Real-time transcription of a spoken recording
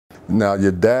Now,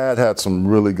 your dad had some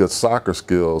really good soccer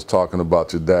skills, talking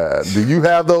about your dad. Do you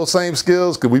have those same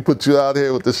skills? Could we put you out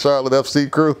here with the Charlotte FC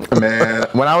crew? Man,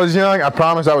 when I was young, I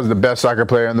promise I was the best soccer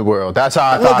player in the world. That's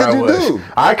how I thought I was. Do?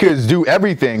 I could do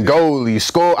everything. Goalie,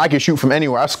 score. I could shoot from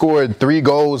anywhere. I scored 3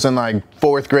 goals in like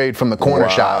 4th grade from the corner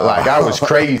shot. Like, I was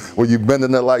crazy. Were you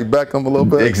bending it like Beckham a little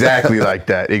bit? Exactly like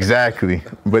that. Exactly.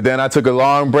 But then I took a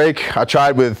long break. I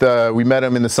tried with, we met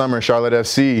them in the summer, Charlotte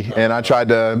FC, and I tried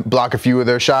to block a few of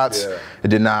their shots. Yeah. It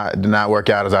did not work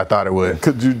out as I thought it would.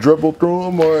 Could you dribble through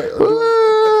them, or?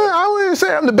 I wouldn't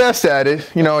say I'm the best at it.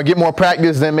 You know, get more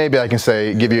practice, then maybe I can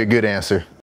say give you a good answer.